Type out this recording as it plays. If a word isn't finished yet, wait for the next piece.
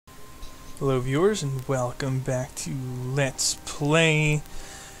Hello viewers and welcome back to Let's Play...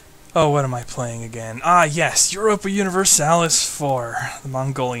 Oh, what am I playing again? Ah yes, Europa Universalis IV, the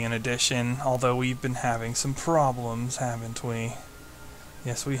Mongolian edition, although we've been having some problems, haven't we?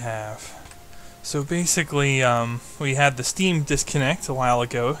 Yes, we have. So basically, we had the Steam disconnect a while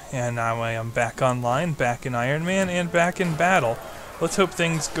ago, and now I am back online, back in Iron Man, and back in battle. Let's hope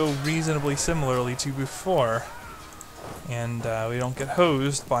things go reasonably similarly to before. And we don't get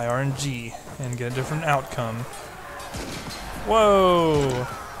hosed by RNG and get a different outcome. Whoa!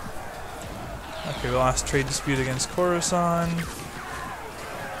 Okay, we lost trade dispute against Coruscant.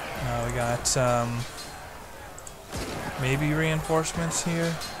 Now we got maybe reinforcements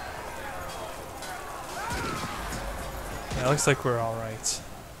here. Yeah, it looks like we're alright.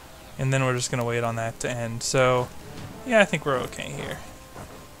 And then we're just gonna wait on that to end. So, yeah, I think we're okay here.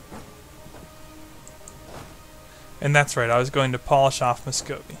 And that's right, I was going to polish off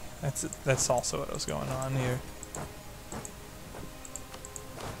Muscovy. That's also what was going on here.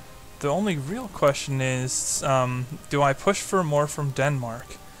 The only real question is, do I push for more from Denmark?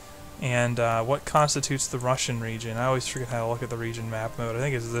 And what constitutes the Russian region? I always forget how to look at the region map mode. I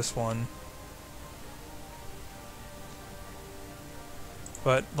think it's this one.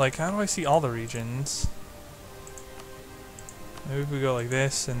 But, like, how do I see all the regions? Maybe if we go like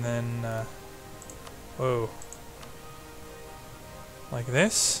this, and then, whoa. Like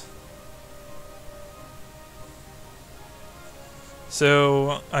this.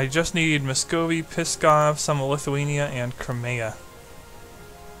 So I just need Muscovy, Pskov, some of Lithuania, and Crimea.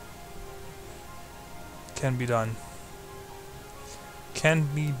 Can be done. Can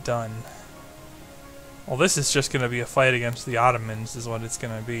be done. Well, this is just going to be a fight against the Ottomans, is what it's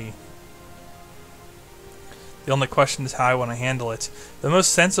going to be. The only question is how I want to handle it. The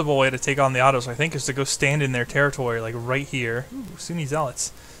most sensible way to take on the Ottos, I think, is to go stand in their territory, like right here. Ooh, Sunni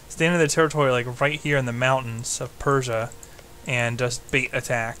Zealots. Stand in their territory, like right here in the mountains of Persia, and just bait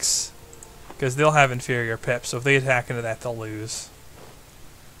attacks. Because they'll have inferior pips, so if they attack into that, they'll lose.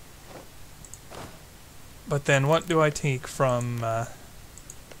 But then, what do I take from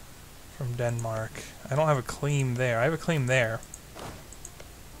Denmark? I don't have a claim there. I have a claim there.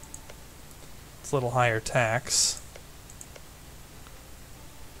 A little higher tax.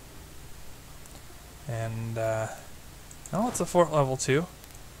 And, oh, it's a fort level 2.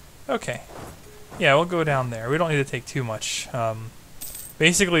 Okay. Yeah, we'll go down there. We don't need to take too much.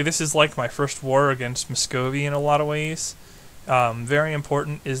 Basically, this is like my first war against Muscovy in a lot of ways. Very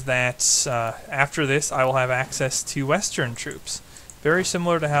important is that after this, I will have access to Western troops. Very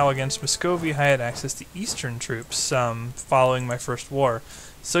similar to how against Muscovy I had access to Eastern troops following my first war.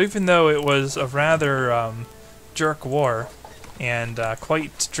 So even though it was a rather jerk war and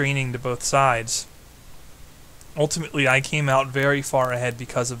quite draining to both sides, ultimately I came out very far ahead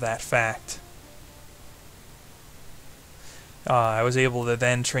because of that fact. I was able to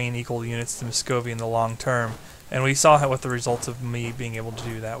then train equal units to Muscovy in the long term, and we saw what the results of me being able to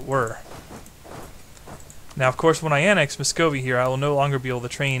do that were. Now, of course, when I annex Muscovy here, I will no longer be able to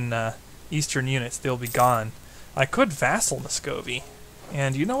train Eastern units. They'll be gone. I could vassal Muscovy.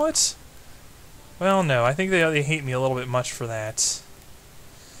 And you know what? Well, no, I think they hate me a little bit much for that.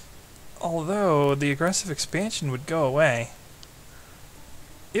 Although, the aggressive expansion would go away.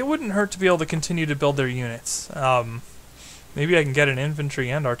 It wouldn't hurt to be able to continue to build their units. Maybe I can get an infantry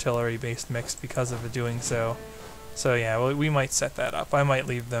and artillery based mix because of it doing so. So yeah, well, we might set that up. I might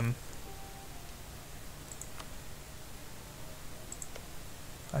leave them.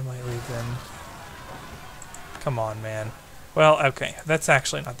 Come on, man. Well, okay, that's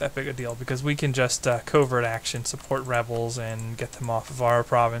actually not that big a deal, because we can just covert action, support rebels, and get them off of our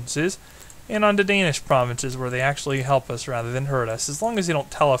provinces, and onto Danish provinces, where they actually help us rather than hurt us. As long as they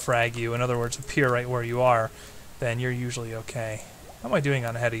don't telefrag you, in other words, appear right where you are, then you're usually okay. How am I doing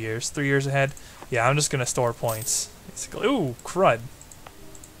on ahead of years? 3 years ahead? Yeah, I'm just going to store points. Basically. Ooh, crud.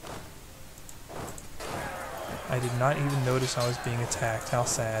 I did not even notice I was being attacked. How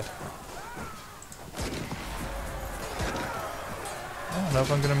sad. I don't know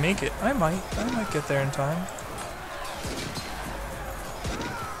if I'm gonna make it. I might get there in time.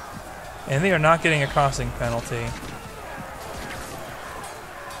 And they are not getting a crossing penalty.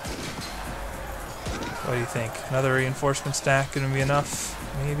 What do you think? Another reinforcement stack gonna be enough?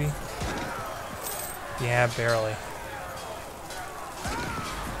 Maybe? Yeah, barely.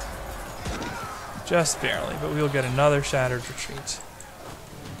 Just barely, but we'll get another shattered retreat.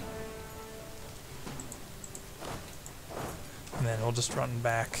 And then we'll just run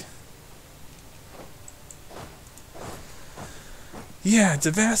back. Yeah,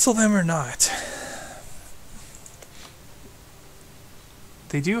 to vassal them or not.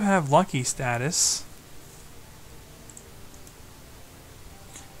 They do have lucky status.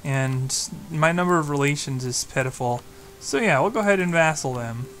 And my number of relations is pitiful. So yeah, we'll go ahead and vassal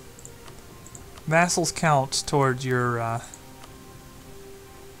them. Vassals count towards your,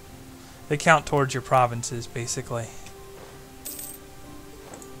 they count towards your provinces, basically.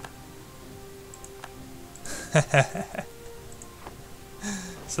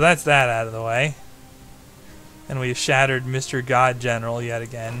 So that's that out of the way. And we've shattered Mr. God General yet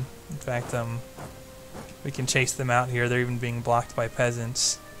again. In fact, we can chase them out here. They're even being blocked by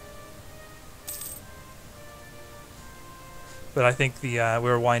peasants. But I think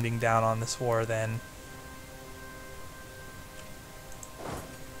we're winding down on this war then.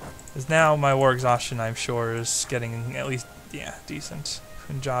 Because now my war exhaustion, I'm sure, is getting at least, yeah, decent.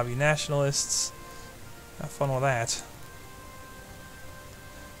 Punjabi nationalists. Have fun with that.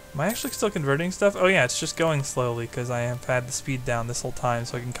 Am I actually still converting stuff? Oh yeah, it's just going slowly because I have had the speed down this whole time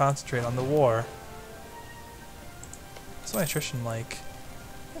so I can concentrate on the war. What's my attrition like?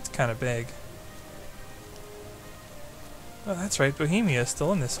 That's kind of big. Oh, that's right, Bohemia is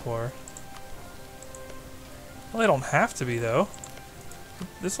still in this war. Well, they don't have to be, though.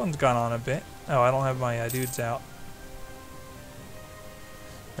 This one's gone on a bit. Oh, I don't have my dudes out.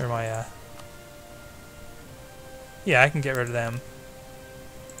 Or my, yeah, I can get rid of them.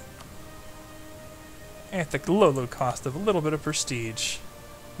 At the low cost of a little bit of prestige,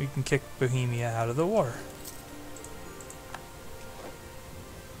 we can kick Bohemia out of the war.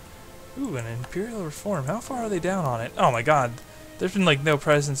 Ooh, an imperial reform. How far are they down on it? Oh my god. There's been like no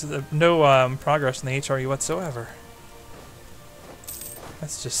progress in the HRE whatsoever.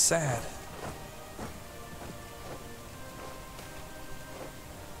 That's just sad.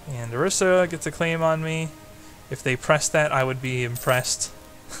 And Orissa gets a claim on me. If they press that, I would be impressed,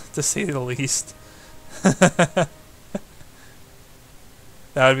 to say the least. That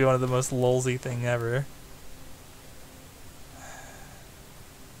would be one of the most lolsy thing ever.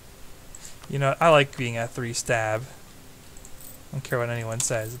 You know, I like being at 3 stab. I don't care what anyone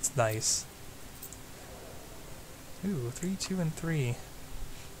says, it's nice. Ooh, 3, 2, and 3.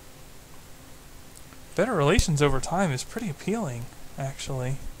 Better relations over time is pretty appealing,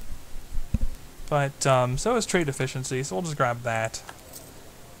 actually. But, so is trade efficiency, so we'll just grab that.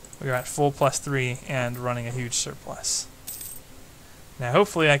 We're at full +3 and running a huge surplus. Now,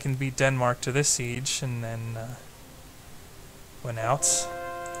 hopefully I can beat Denmark to this siege and then win out.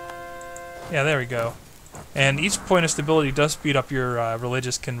 Yeah, there we go. And each point of stability does speed up your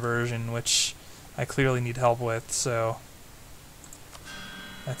religious conversion, which I clearly need help with, so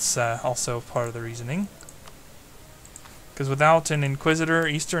that's also part of the reasoning. Because without an Inquisitor,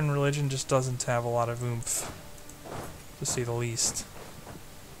 Eastern religion just doesn't have a lot of oomph, to say the least.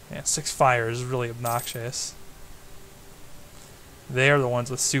 Yeah, 6 fire is really obnoxious. They are the ones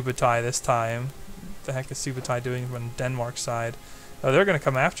with Subutai this time. What the heck is Subutai doing from Denmark's side? Oh, they're going to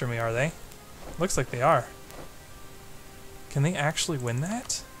come after me, are they? Looks like they are. Can they actually win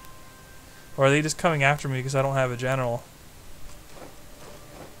that? Or are they just coming after me because I don't have a general?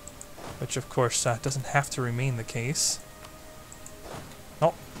 Which, of course, doesn't have to remain the case.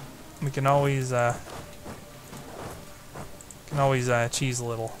 Nope. We can always cheese a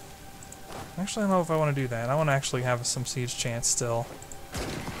little. Actually, I don't know if I want to do that. I want to actually have some siege chance still.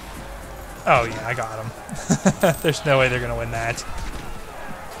 Oh yeah, I got them. There's no way they're going to win that.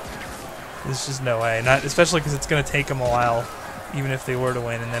 There's just no way. Not, especially because it's going to take them a while, even if they were to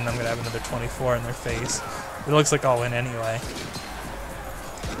win, and then I'm going to have another 24 in their face. It looks like I'll win anyway.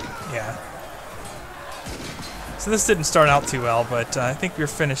 Yeah. So this didn't start out too well, but I think we're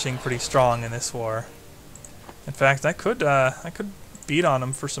finishing pretty strong in this war. In fact, I could beat on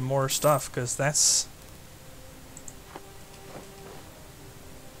them for some more stuff, because that's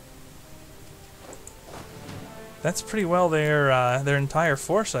pretty well their entire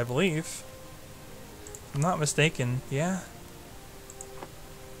force, I believe. If I'm not mistaken, yeah.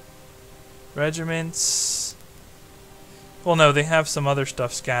 Regiments. Well, no, they have some other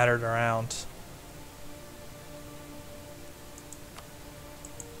stuff scattered around.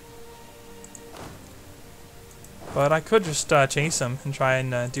 But I could just chase them and try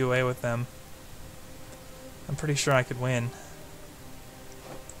and do away with them. I'm pretty sure I could win.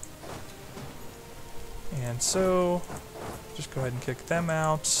 And so, just go ahead and kick them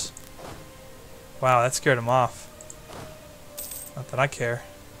out. Wow, that scared them off. Not that I care.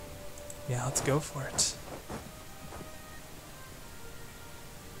 Yeah, let's go for it.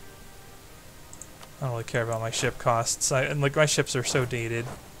 I don't really care about my ship costs. And like my ships are so dated.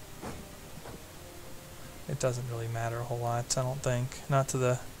 It doesn't really matter a whole lot, I don't think. Not to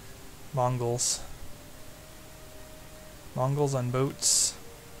the Mongols. Mongols on boats.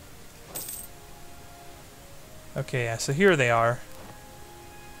 Okay, yeah, so here they are.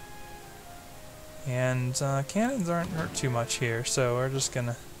 And cannons aren't hurt too much here, so we're just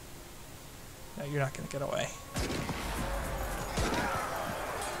gonna... No, you're not gonna get away.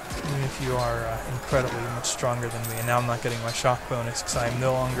 Even if you are incredibly much stronger than me, and now I'm not getting my shock bonus because I'm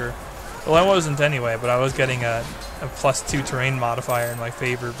no longer... Well, I wasn't anyway, but I was getting a +2 terrain modifier in my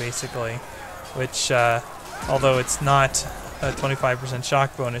favor, basically, which, although it's not a 25%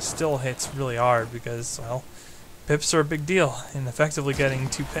 shock bonus, still hits really hard because, well, pips are a big deal, and effectively getting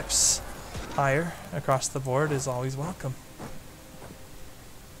 2 pips higher across the board is always welcome.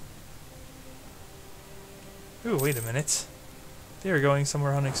 Ooh, wait a minute. They are going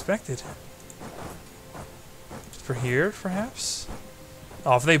somewhere unexpected. For here, perhaps?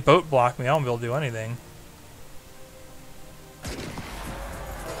 Oh, if they boat block me, I won't be able to do anything.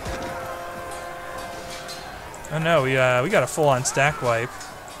 Oh no, we got a full-on stack wipe.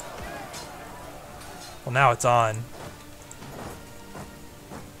 Well, now it's on.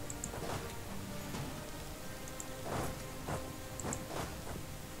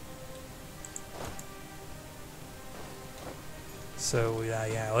 So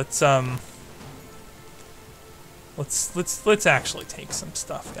yeah, let's actually take some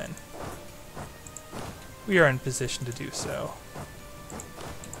stuff then. We are in position to do so.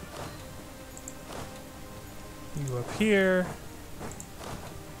 You up here,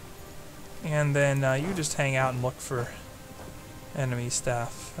 and then you just hang out and look for enemy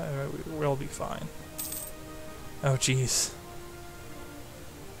stuff. We'll be fine. Oh jeez.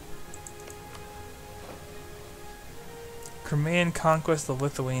 Crimean conquest of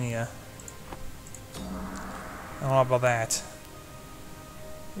Lithuania. I don't know about that.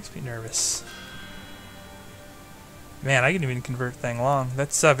 Makes me nervous. Man, I can even convert thing long.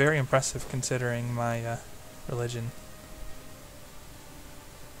 That's very impressive considering my religion.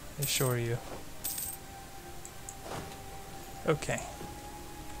 I assure you. Okay.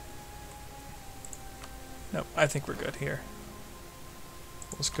 Nope, I think we're good here.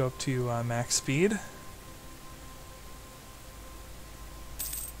 Let's go up to max speed.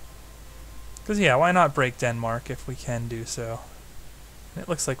 Because, yeah, why not break Denmark if we can do so? It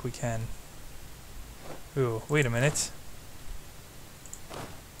looks like we can. Ooh, wait a minute.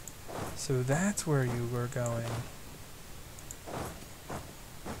 So that's where you were going.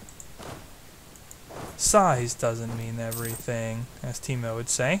 Size doesn't mean everything, as Timo would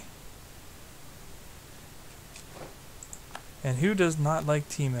say. And who does not like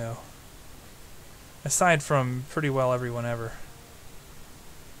Timo? Aside from pretty well everyone ever.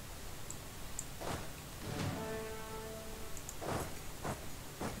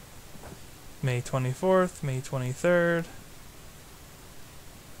 May 24th, May 23rd.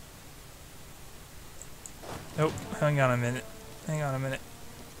 Oh, hang on a minute. Hang on a minute.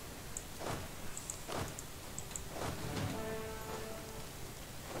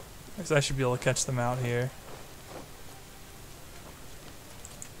 I guess I should be able to catch them out here.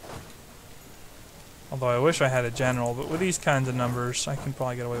 Although I wish I had a general, but with these kinds of numbers, I can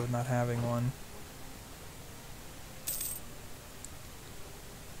probably get away with not having one.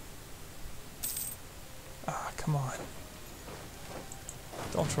 Come on.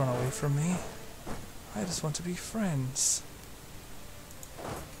 Don't run away from me. I just want to be friends.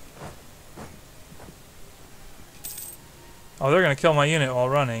 Oh, they're gonna kill my unit while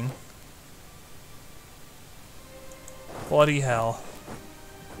running. Bloody hell.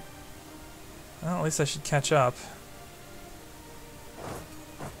 Well, at least I should catch up.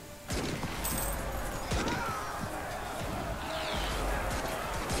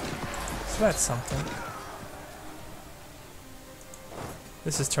 So that's something.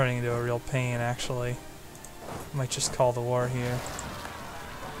 This is turning into a real pain, actually. I might just call the war here.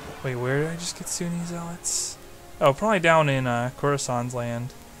 Wait, where did I just get Sunni zealots? Oh, probably down in Khorasan's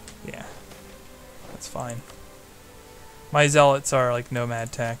land. Yeah, that's fine. My zealots are like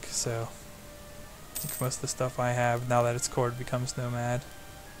nomad tech, so I think most of the stuff I have, now that it's cored, becomes nomad.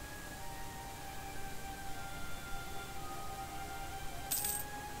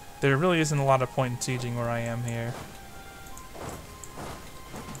 There really isn't a lot of point in sieging where I am here.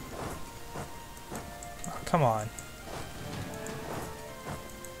 Come on.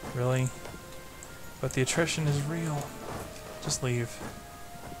 Really? But the attrition is real. Just leave.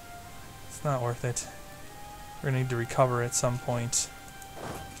 It's not worth it. We're gonna need to recover at some point.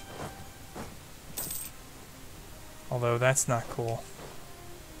 Although that's not cool.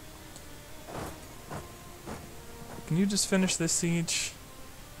 Can you just finish this siege?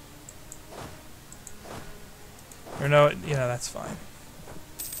 Or no, yeah, that's fine.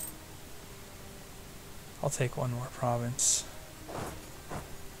 I'll take one more province.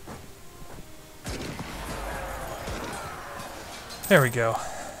 There we go.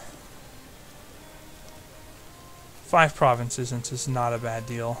 5 provinces, and it's not a bad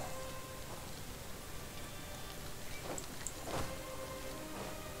deal.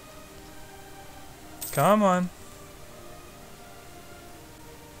 Come on.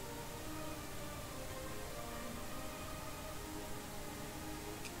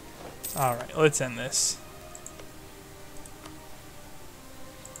 Alright, let's end this.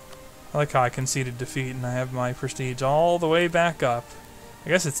 I like how I conceded defeat and I have my prestige all the way back up. I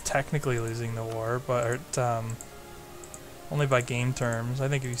guess it's technically losing the war, but only by game terms. I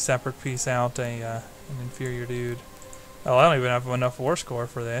think if you separate piece out an inferior dude. Oh, I don't even have enough war score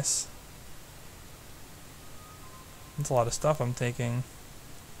for this. That's a lot of stuff I'm taking.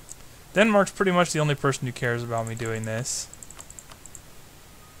 Denmark's pretty much the only person who cares about me doing this.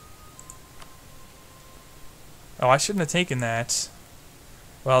 Oh, I shouldn't have taken that.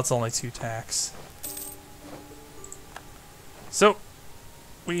 Well, it's only 2 tax. So,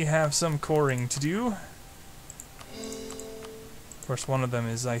 we have some coring to do. Of course, one of them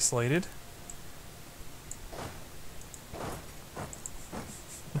is isolated.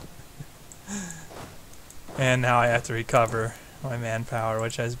 And now I have to recover my manpower,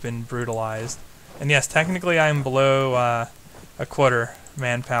 which has been brutalized. And yes, technically I'm below a quarter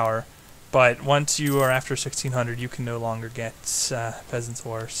manpower, but once you are after 1600, you can no longer get Peasant's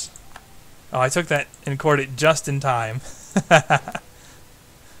Horse. Oh, I took that and cored it just in time. I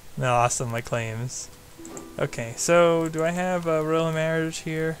lost some of my claims. Okay, so do I have a royal marriage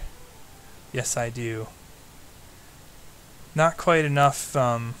here? Yes, I do. Not quite enough.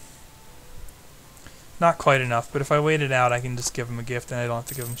 Not quite enough, but if I wait it out, I can just give them a gift and I don't have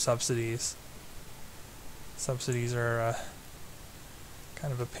to give them subsidies. Subsidies are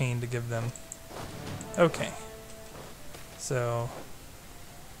kind of a pain to give them. Okay. So,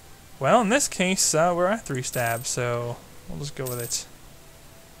 well, in this case, we're at 3 stabs, so we'll just go with it.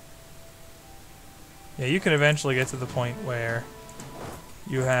 Yeah, you can eventually get to the point where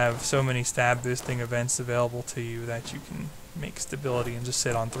you have so many stab boosting events available to you that you can make stability and just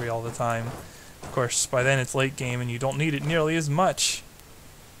sit on 3 all the time. Of course, by then it's late game and you don't need it nearly as much.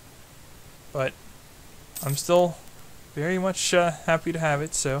 But I'm still very much happy to have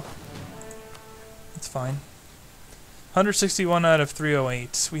it, so it's fine. 161 out of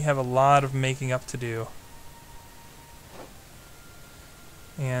 308. We have a lot of making up to do.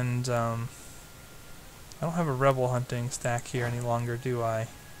 And I don't have a rebel hunting stack here any longer, do I?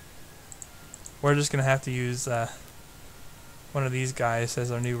 We're just going to have to use one of these guys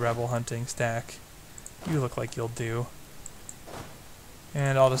as our new rebel hunting stack. You look like you'll do.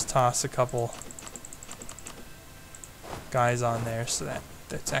 And I'll just toss a couple guys on there so that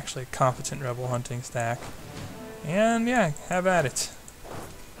that's actually a competent rebel hunting stack. And yeah, have at it.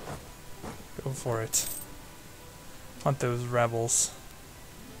 Go for it. Hunt those rebels.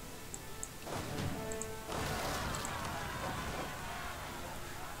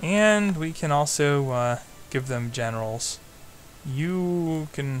 And we can also give them generals. You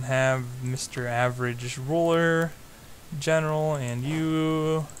can have Mr. Average Ruler General, and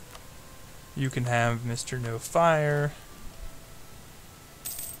you can have Mr. No Fire.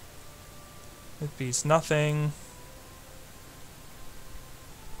 It beats nothing.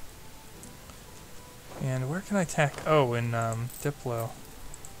 And where can I tack? Oh, in Diplo.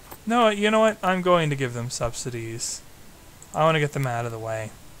 No, you know what? I'm going to give them subsidies. I want to get them out of the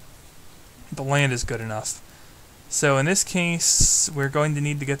way. The land is good enough. So in this case, we're going to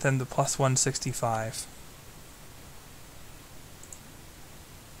need to get them to plus 165.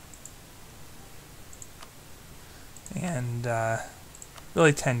 And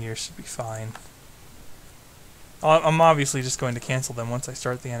really 10 years should be fine. I'm obviously just going to cancel them once I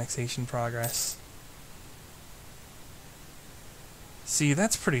start the annexation progress. See,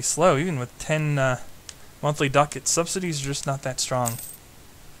 that's pretty slow. Even with 10 monthly ducats, subsidies are just not that strong.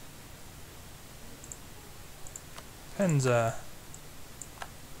 Depends, oh,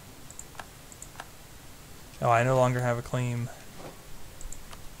 I no longer have a claim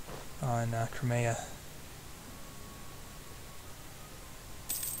on Crimea.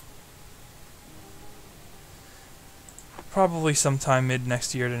 Probably sometime mid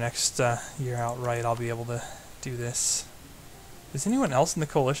next year to next year outright I'll be able to do this. Is anyone else in the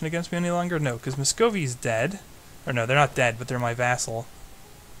coalition against me any longer? No, because Muscovy's dead. Or no, they're not dead, but they're my vassal.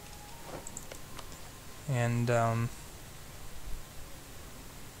 And,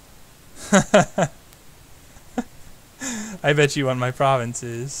 I bet you want my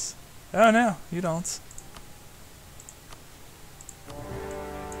provinces. Oh no, you don't.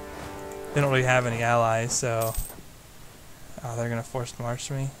 They don't really have any allies, so... Oh, they're gonna force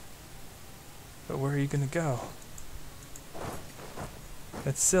march me. But where are you gonna go?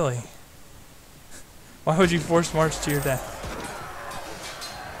 That's silly. Why would you force march to your death?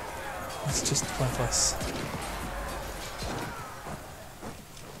 It's just pointless.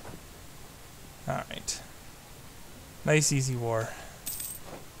 Alright. Nice easy war.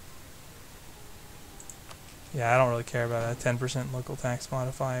 Yeah, I don't really care about a 10% local tax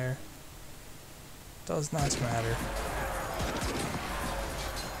modifier. Does not matter.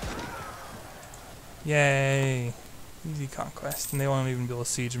 Yay! Easy conquest, and they won't even be able to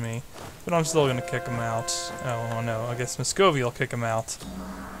siege me. But I'm still gonna kick them out. Oh no, I guess Muscovy will kick them out.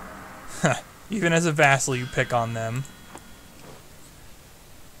 Even as a vassal, you pick on them.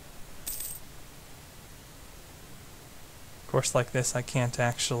 Of course, like this, I can't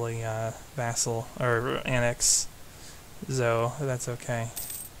actually vassal or annex Zoe. That's okay.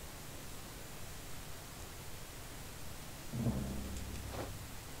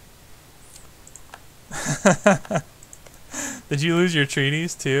 Did you lose your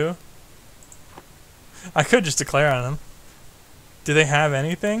treaties too? I could just declare on them. Do they have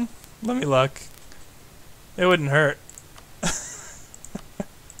anything? Let me look. It wouldn't hurt.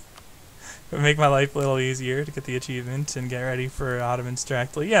 It would make my life a little easier to get the achievement and get ready for Ottomans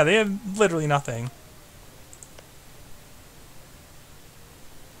directly. Yeah, they have literally nothing.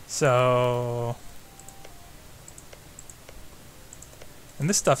 So... And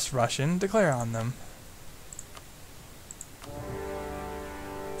this stuff's Russian. Declare on them.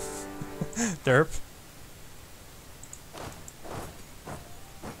 Derp.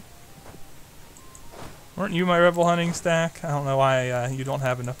 Weren't you my rebel hunting stack? I don't know why you don't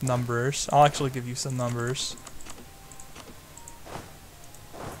have enough numbers. I'll actually give you some numbers.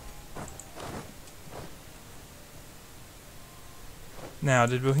 Now,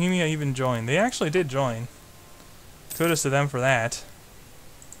 did Bohemia even join? They actually did join. Kudos to them for that.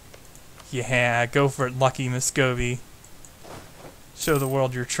 Yeah, go for it, lucky Muscovy. Show the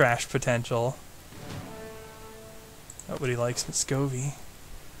world your trash potential. Nobody likes Muscovy.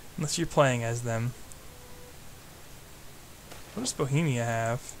 Unless you're playing as them. What does Bohemia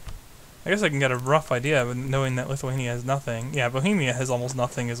have? I guess I can get a rough idea, but knowing that Lithuania has nothing. Yeah, Bohemia has almost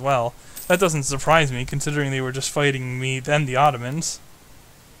nothing as well. That doesn't surprise me, considering they were just fighting me, then the Ottomans.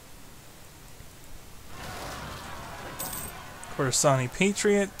 Khorassani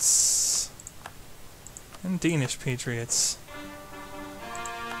Patriots. And Danish Patriots.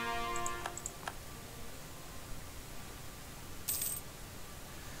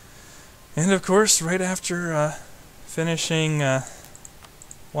 And of course, right after finishing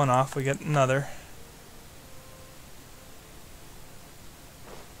one off, we get another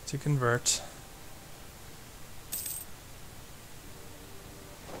to convert.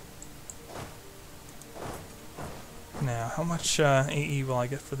 Now, how much AE will I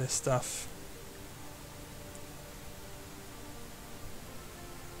get for this stuff?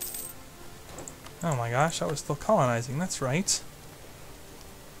 Oh my gosh, I was still colonizing, that's right.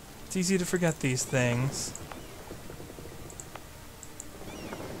 It's easy to forget these things.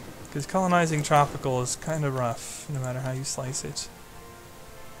 Because colonizing tropical is kind of rough, no matter how you slice it.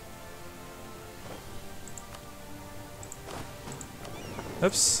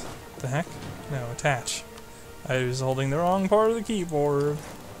 Oops. What the heck? No, attach. I was holding the wrong part of the keyboard.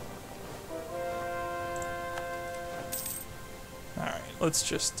 Alright, let's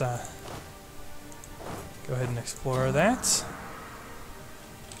just go ahead and explore that.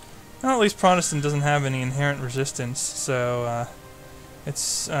 Well, at least Protestant doesn't have any inherent resistance, so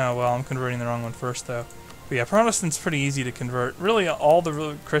it's, well, I'm converting the wrong one first, though. But yeah, Protestant's pretty easy to convert. Really, all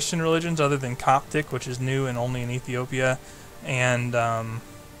the Christian religions, other than Coptic, which is new and only in Ethiopia, and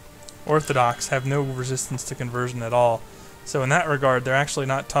Orthodox, have no resistance to conversion at all. So in that regard, they're actually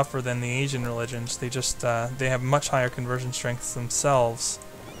not tougher than the Asian religions. They just, they have much higher conversion strengths themselves.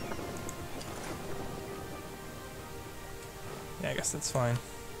 Yeah, I guess that's fine.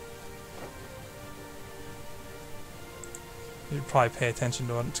 You should probably pay attention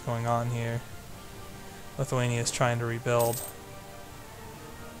to what's going on here. Lithuania is trying to rebuild.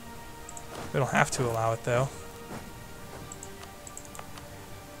 We don't have to allow it, though.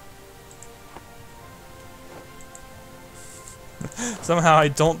 Somehow I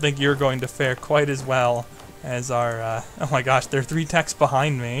don't think you're going to fare quite as well as our, oh my gosh, there are 3 techs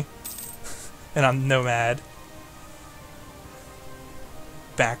behind me. And I'm nomad.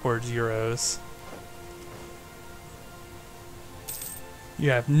 Backwards Euros. You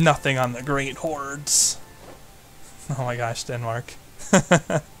have nothing on the Great Hordes. Oh my gosh, Denmark.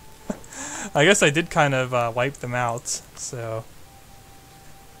 I guess I did kind of wipe them out, so...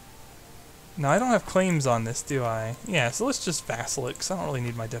 No, I don't have claims on this, do I? Yeah, so let's just vassal it, because I don't really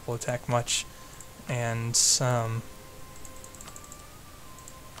need my Diplotech much. And,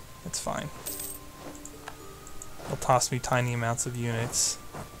 It's fine. It'll toss me tiny amounts of units.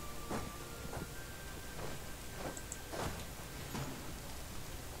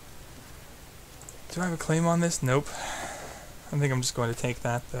 Do I have a claim on this? Nope. I think I'm just going to take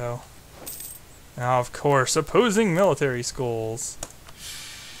that, though. Now, of course, opposing military schools.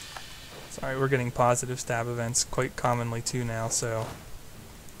 Sorry, we're getting positive stab events quite commonly, too, now, so...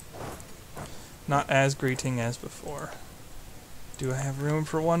 not as grating as before. Do I have room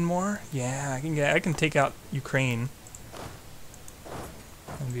for one more? Yeah, I can take out Ukraine.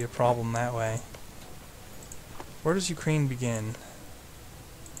 Wouldn't be a problem that way. Where does Ukraine begin?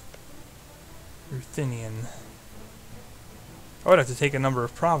 Ruthenian. I would have to take a number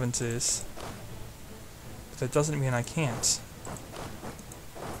of provinces. But that doesn't mean I can't.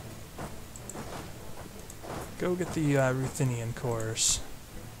 Go get the Ruthenian cores.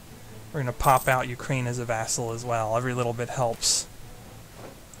 We're going to pop out Ukraine as a vassal as well. Every little bit helps.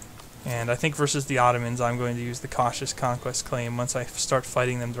 And I think versus the Ottomans, I'm going to use the cautious conquest claim once I start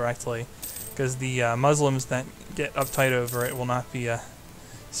fighting them directly. Because the Muslims that get uptight over it will not be a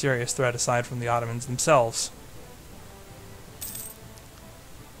serious threat aside from the Ottomans themselves.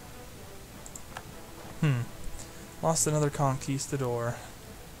 Lost another conquistador.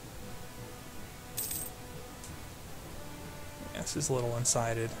 Yeah, this is a little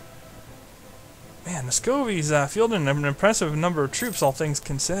one-sided. Man, Muscovy's fielding an impressive number of troops, all things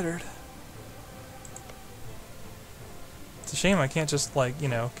considered. It's a shame I can't just, like, you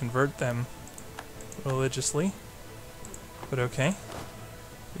know, convert them religiously. But okay.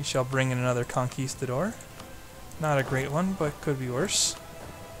 We shall bring in another conquistador. Not a great one, but could be worse.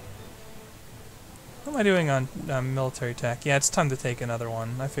 What am I doing on military tech? Yeah, it's time to take another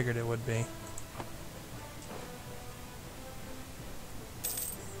one. I figured it would be.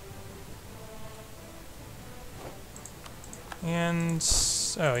 And,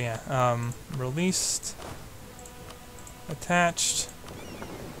 oh yeah, released, attached,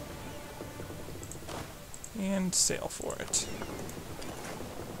 and sail for it.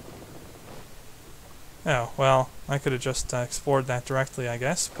 Oh, well, I could have just explored that directly, I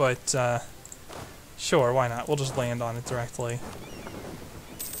guess, but, sure, why not? We'll just land on it directly.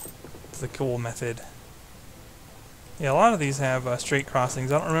 It's the cool method. Yeah, a lot of these have straight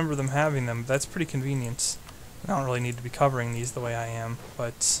crossings. I don't remember them having them, but that's pretty convenient. I don't really need to be covering these the way I am,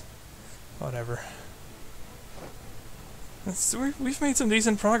 but whatever. We've made some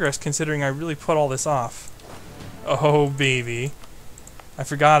decent progress considering I really put all this off. Oh, baby. I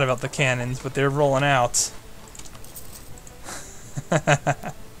forgot about the cannons, but they're rolling out.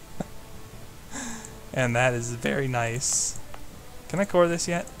 And that is very nice. Can I core this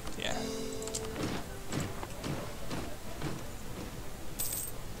yet? Yeah.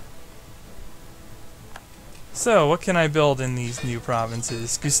 So, what can I build in these new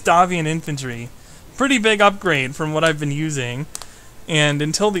provinces? Gustavian infantry. Pretty big upgrade from what I've been using. And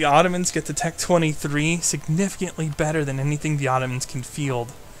until the Ottomans get to Tech 23, significantly better than anything the Ottomans can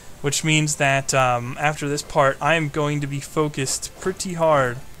field. Which means that after this part, I am going to be focused pretty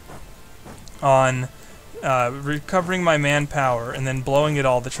hard on recovering my manpower and then blowing it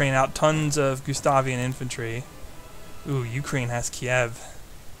all to train out tons of Gustavian infantry. Ooh, Ukraine has Kiev.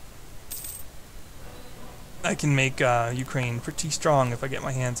 I can make Ukraine pretty strong if I get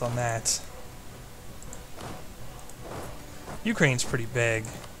my hands on that. Ukraine's pretty big.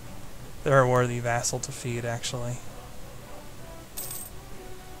 They're a worthy vassal to feed, actually.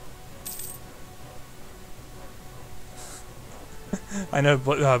 I know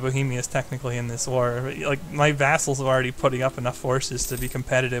Bohemia is technically in this war. But, like, my vassals are already putting up enough forces to be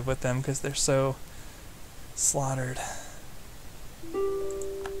competitive with them because they're so slaughtered.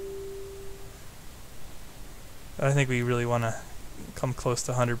 I think we really want to come close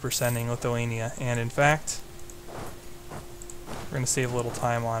to 100%ing Lithuania, and in fact, we're going to save a little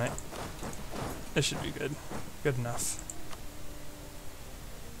time on it. This should be good. Good enough.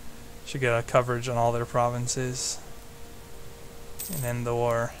 Should get a coverage on all their provinces and end the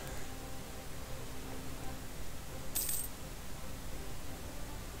war.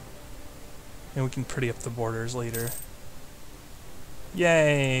 And we can pretty up the borders later.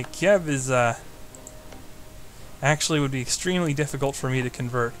 Yay! Kiev is actually would be extremely difficult for me to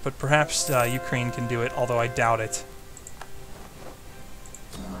convert, but perhaps Ukraine can do it, although I doubt it.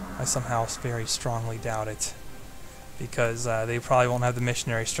 I somehow very strongly doubt it, because they probably won't have the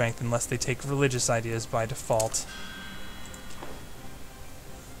missionary strength unless they take religious ideas by default.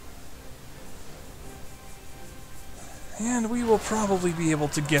 And we will probably be able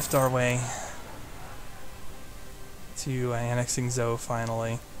to gift our way to annexing Zhou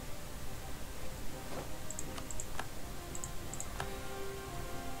finally.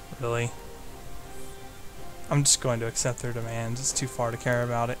 really. I'm just going to accept their demands. It's too far to care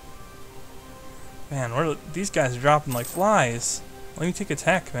about it. Man, these guys are dropping like flies. Let me take a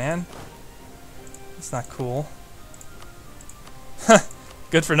tech, man. That's not cool.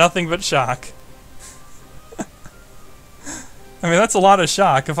 Good for nothing but shock. I mean, that's a lot of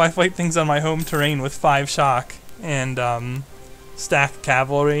shock. If I fight things on my home terrain with 5 shock and stack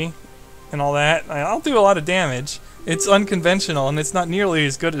cavalry and all that, I'll do a lot of damage. It's unconventional, and it's not nearly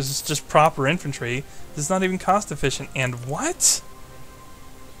as good as just proper infantry. It's not even cost efficient. And what?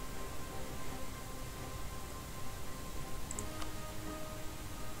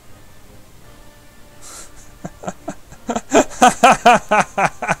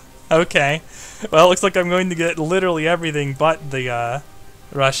 Okay. Well, it looks like I'm going to get literally everything but the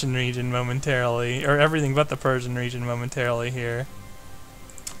Russian region momentarily, or everything but the Persian region momentarily here.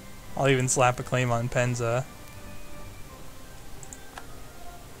 I'll even slap a claim on Penza.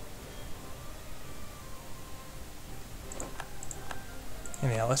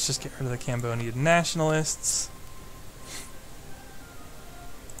 Anyhow, let's just get rid of the Cambodian nationalists.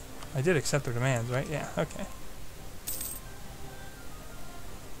 I did accept their demands, right? Yeah, okay.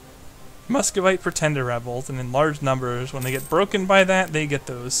 Muscovite pretender rebels, and in large numbers. When they get broken by that, they get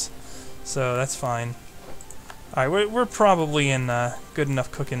those. So that's fine. Alright, we're probably in good enough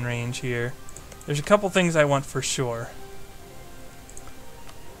cooking range here. There's a couple things I want for sure.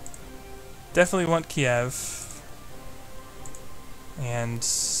 Definitely want Kiev. And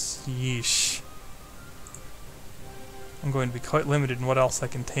yeesh. I'm going to be quite limited in what else I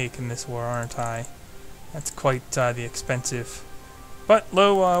can take in this war, aren't I? That's quite the expensive. But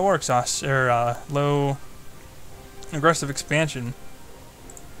low war exhaust, or low aggressive expansion.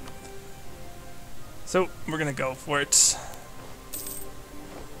 So we're gonna go for it.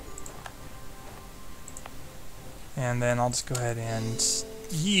 And then I'll just go ahead and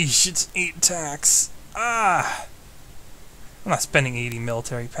yeesh, it's 8 tax. Ah! I'm not spending 80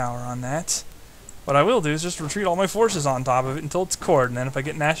 military power on that. What I will do is just retreat all my forces on top of it until it's cored, and then if I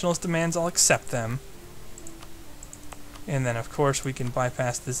get nationalist demands, I'll accept them. And then, of course, we can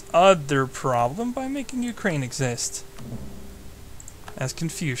bypass this other problem by making Ukraine exist as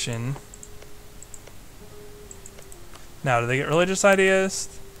Confucian. Now, do they get religious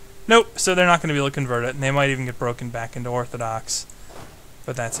ideas? Nope, so they're not going to be able to convert it, and they might even get broken back into Orthodox.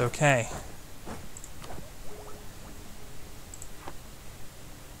 But that's okay.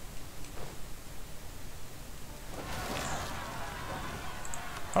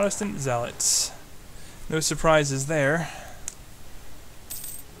 Protestant zealots. No surprises there.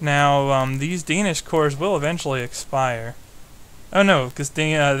 Now, these Danish cores will eventually expire. Oh no, because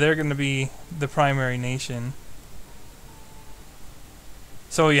they're going to be the primary nation.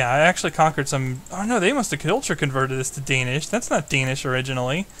 So yeah, I actually conquered some... Oh no, they must have culture converted this to Danish. That's not Danish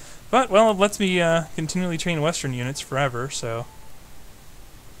originally. But, well, it lets me continually train Western units forever, so...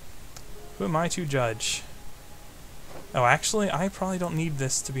 Who am I to judge? Oh, actually, I probably don't need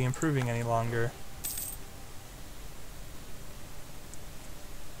this to be improving any longer.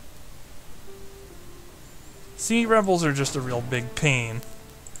 Sea rebels are just a real big pain.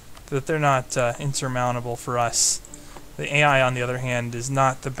 That they're not insurmountable for us. The AI, on the other hand, is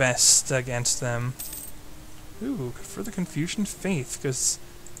not the best against them. Ooh, for the Confucian faith, because,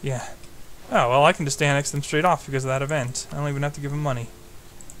 yeah. Oh, well, I can just annex them straight off because of that event. I don't even have to give them money.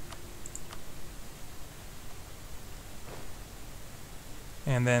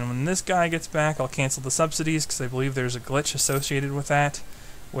 And then when this guy gets back, I'll cancel the subsidies, because I believe there's a glitch associated with that,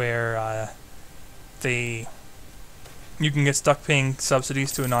 where you can get stuck paying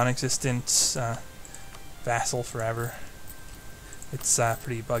subsidies to a non-existent vassal forever. It's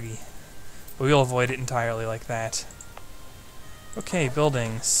pretty buggy. But we'll avoid it entirely like that. Okay,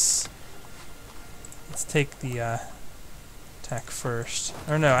 buildings. Let's take the tech first.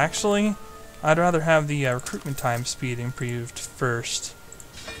 Or no, actually, I'd rather have the recruitment time speed improved first.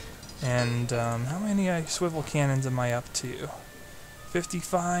 And how many swivel cannons am I up to?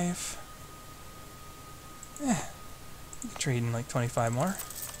 55? Trade in like 25 more.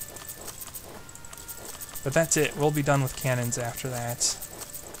 But that's it. We'll be done with cannons after that.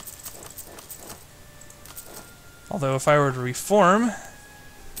 Although if I were to reform,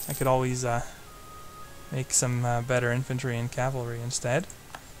 I could always make some better infantry and cavalry instead.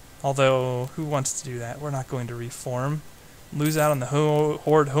 Although, who wants to do that? We're not going to reform. Lose out on the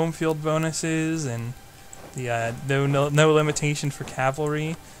horde home field bonuses and the no limitation for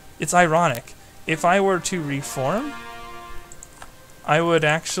cavalry. It's ironic. If I were to reform, I would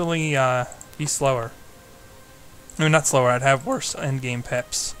actually be slower. I mean, not slower, I'd have worse endgame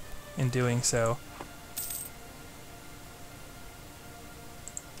peps in doing so.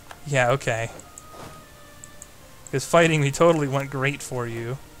 Yeah, okay. Because fighting me totally went great for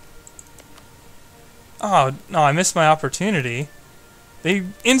you. Oh, no, I missed my opportunity. They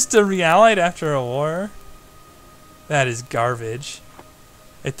insta-reallied after a war? That is garbage.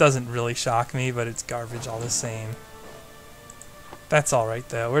 It doesn't really shock me, but it's garbage all the same. That's alright,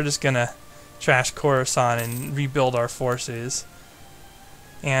 though. We're just gonna trash Coruscant and rebuild our forces.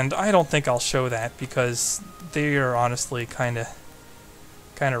 And I don't think I'll show that, because they are honestly kinda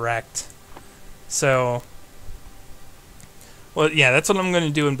wrecked. So, well, yeah, that's what I'm going to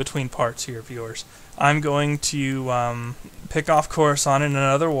do in between parts here, viewers. I'm going to pick off Coruscant in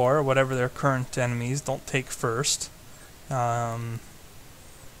another war, whatever their current enemies don't take first. Baluchistan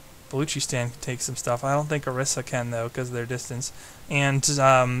can take some stuff. I don't think Orissa can, though, because of their distance. And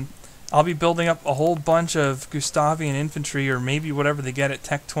I'll be building up a whole bunch of Gustavian infantry, or maybe whatever they get at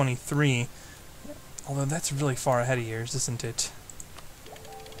Tech 23. Although that's really far ahead of yours, isn't it?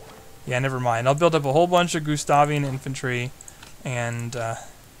 Yeah, never mind. I'll build up a whole bunch of Gustavian infantry, and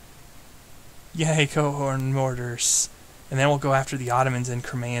yay, cohort mortars. And then we'll go after the Ottomans and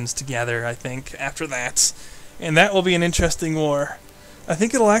Crimeans together, I think, after that. And that will be an interesting war. I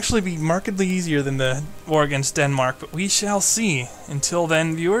think it'll actually be markedly easier than the war against Denmark, but we shall see. Until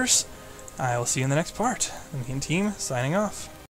then, viewers, I will see you in the next part. The Team signing off.